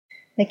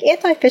Make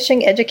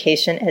anti-phishing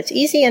education as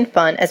easy and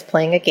fun as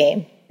playing a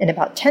game. In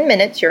about 10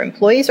 minutes, your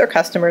employees or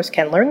customers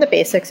can learn the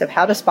basics of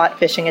how to spot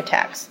phishing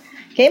attacks.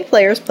 Game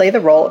players play the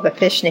role of a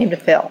fish named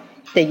Phil.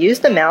 They use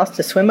the mouse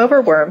to swim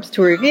over worms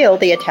to reveal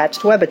the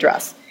attached web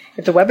address.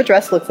 If the web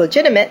address looks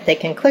legitimate, they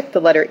can click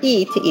the letter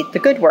E to eat the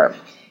good worm.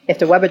 If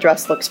the web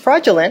address looks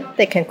fraudulent,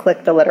 they can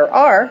click the letter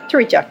R to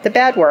reject the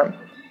bad worm.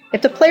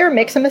 If the player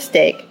makes a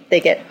mistake, they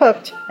get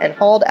hooked and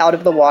hauled out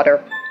of the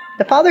water.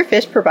 The father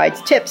fish provides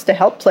tips to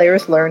help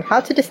players learn how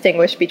to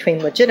distinguish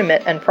between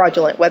legitimate and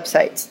fraudulent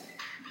websites.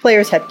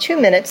 Players have 2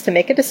 minutes to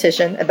make a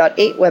decision about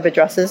 8 web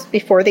addresses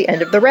before the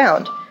end of the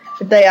round.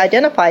 If they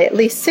identify at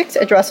least 6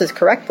 addresses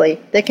correctly,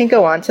 they can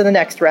go on to the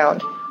next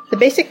round. The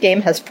basic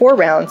game has 4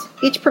 rounds,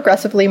 each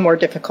progressively more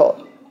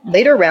difficult.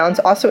 Later rounds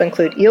also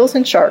include eels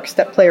and sharks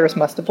that players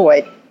must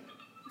avoid.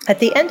 At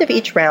the end of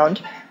each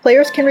round,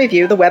 players can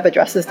review the web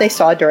addresses they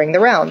saw during the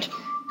round.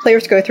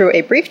 Players go through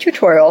a brief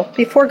tutorial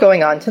before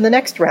going on to the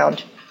next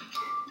round.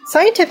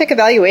 Scientific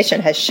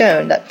evaluation has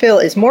shown that Phil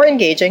is more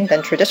engaging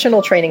than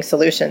traditional training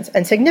solutions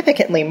and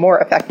significantly more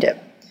effective.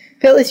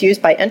 Phil is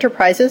used by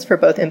enterprises for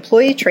both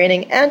employee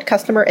training and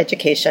customer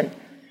education.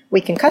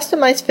 We can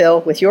customize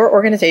Phil with your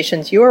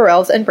organization's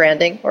URLs and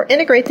branding or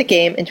integrate the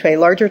game into a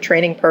larger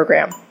training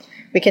program.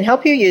 We can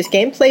help you use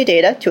gameplay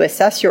data to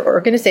assess your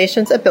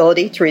organization's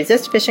ability to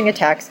resist phishing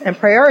attacks and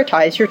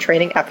prioritize your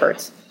training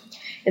efforts.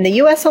 In the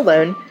U.S.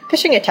 alone,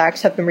 phishing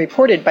attacks have been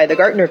reported by the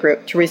Gartner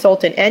Group to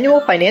result in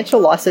annual financial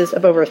losses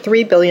of over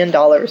 $3 billion.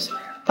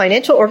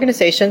 Financial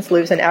organizations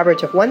lose an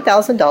average of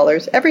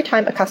 $1,000 every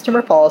time a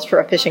customer falls for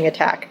a phishing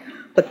attack.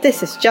 But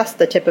this is just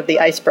the tip of the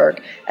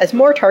iceberg, as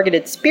more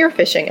targeted spear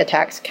phishing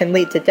attacks can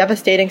lead to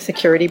devastating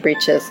security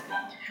breaches.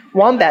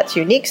 Wombat's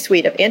unique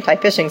suite of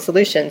anti-phishing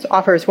solutions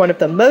offers one of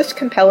the most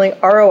compelling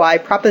ROI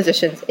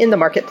propositions in the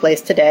marketplace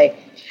today.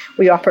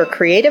 We offer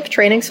creative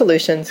training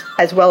solutions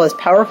as well as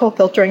powerful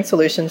filtering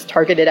solutions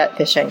targeted at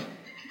phishing.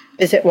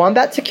 Visit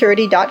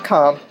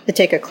wombatsecurity.com to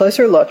take a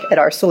closer look at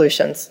our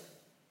solutions.